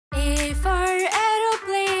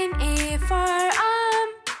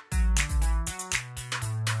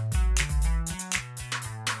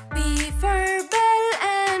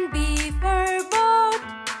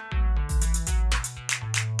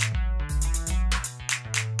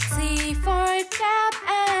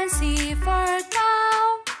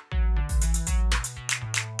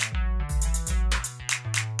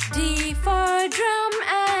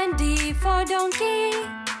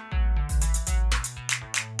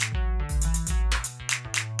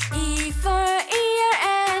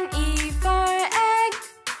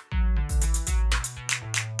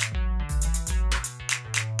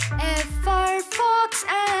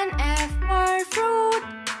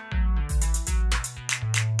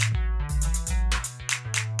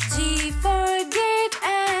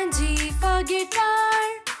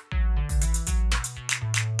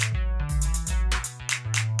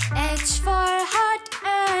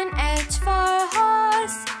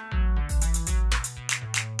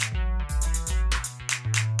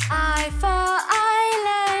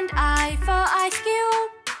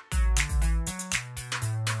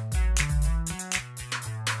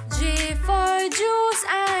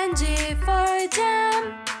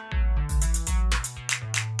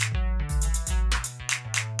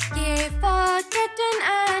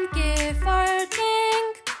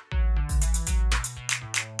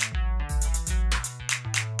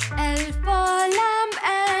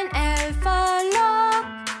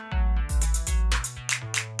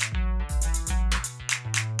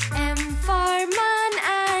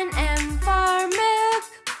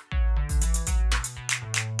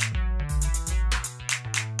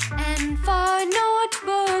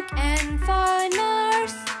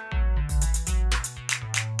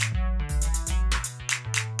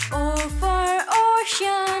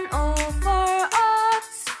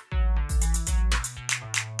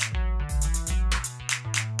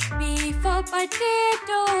for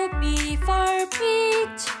potato, P for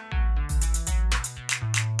peach.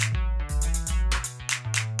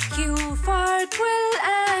 Q for quill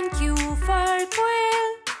and Q for quill.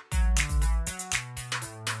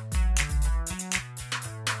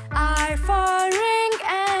 R for ring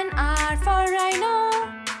and R for rhino.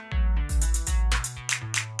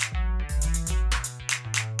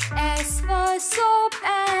 S for soap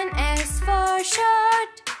and S for shirt.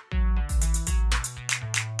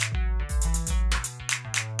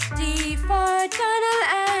 T for tunnel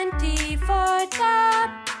and T for tap.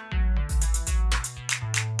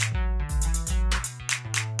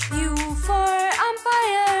 U for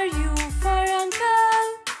umpire, U for uncle.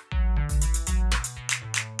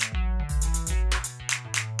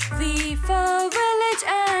 V for village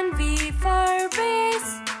and V for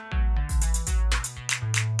vase.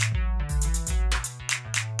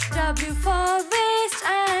 W for waist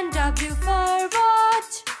and W for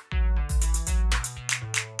watch.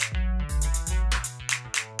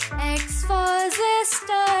 X for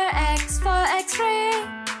sister, X for X-ray.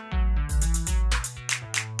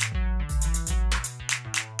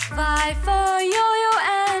 Y for yo-yo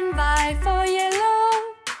and Y for yellow.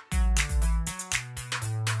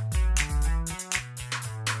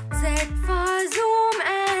 Z for zoom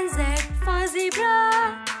and Z for zebra.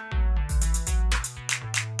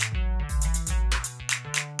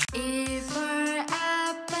 A for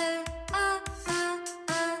apple,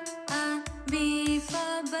 B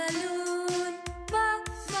for balloon,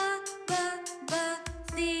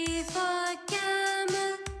 B. C for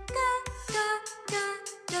camel,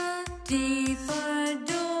 D for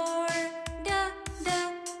door,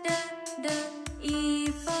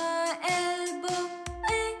 E for elbow,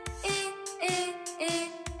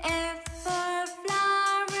 F for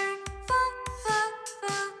flower,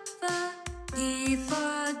 G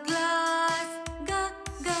for glass,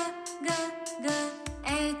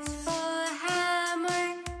 H for hammer,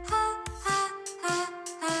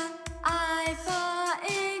 I for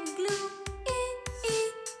igloo,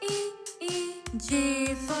 J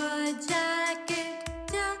for jacket,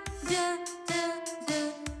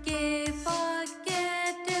 K for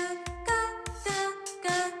kettle,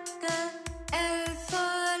 L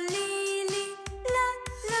for lily,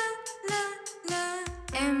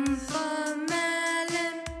 M for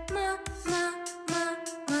melon,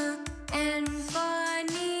 N for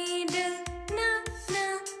needle,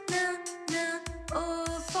 O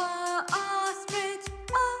for ostrich,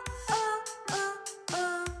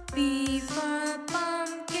 P for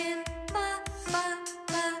pumpkin,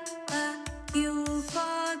 Q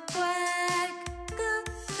for quack,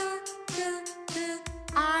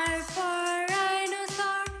 R for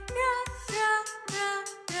rhinoceros,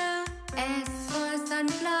 S for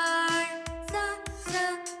sunflower,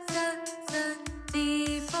 T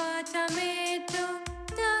for tomato,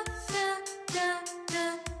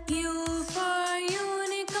 U for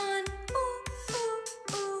unicorn,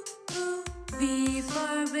 V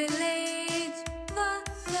for village,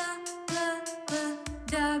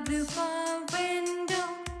 W for window,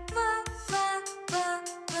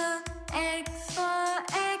 X for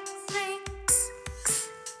X-ray,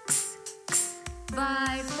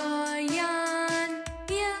 Y for yarn,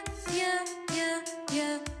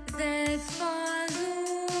 Z for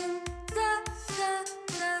zoom,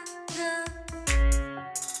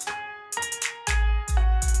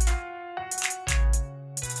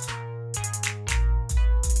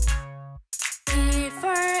 A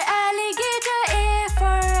for alligator, A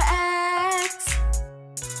for axe.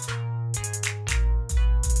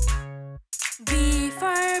 B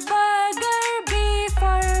for burger, B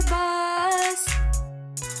for bus.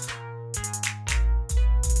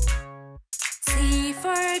 C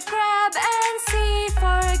for crab and C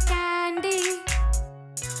for candy.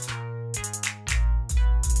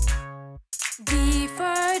 D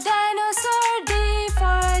for dinosaur, D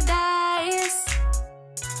for dice.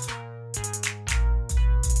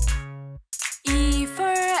 E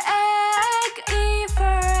for egg, E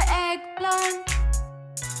for eggplant.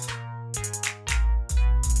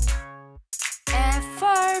 F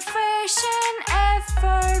for fish and F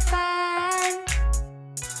for fan.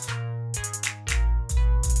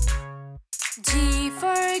 G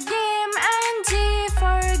for game and G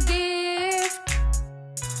for gift.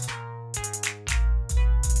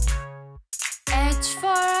 H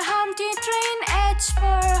for Humpty train, H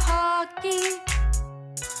for hockey.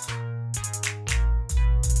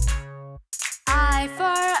 I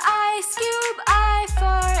for ice cube, I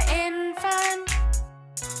for infant.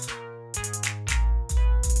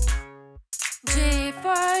 J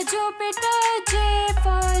for Jupiter, J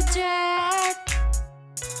for jet.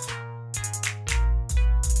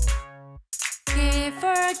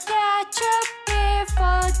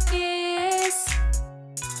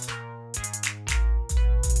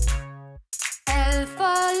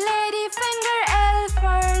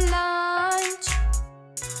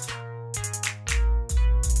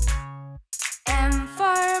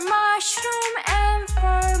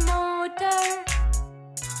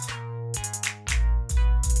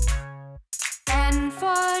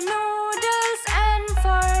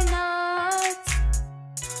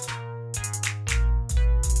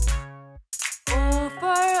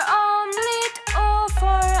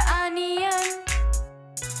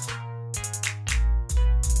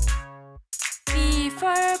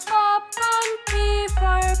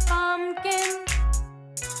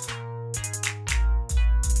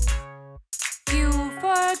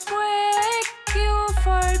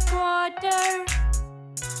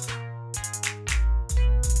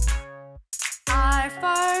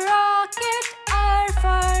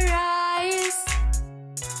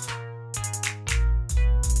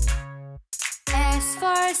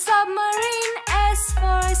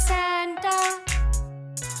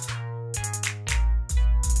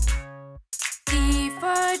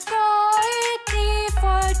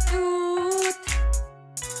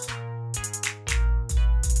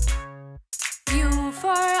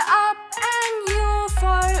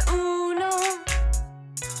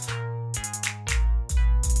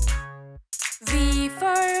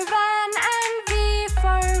 for van and V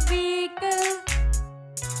for vehicle.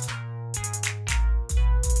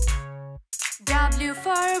 W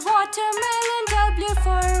for watermelon, W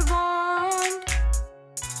for wand.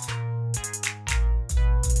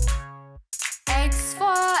 X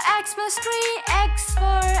for Xmas tree, X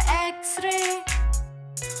for X-ray.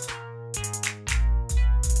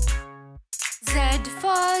 Z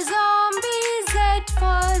for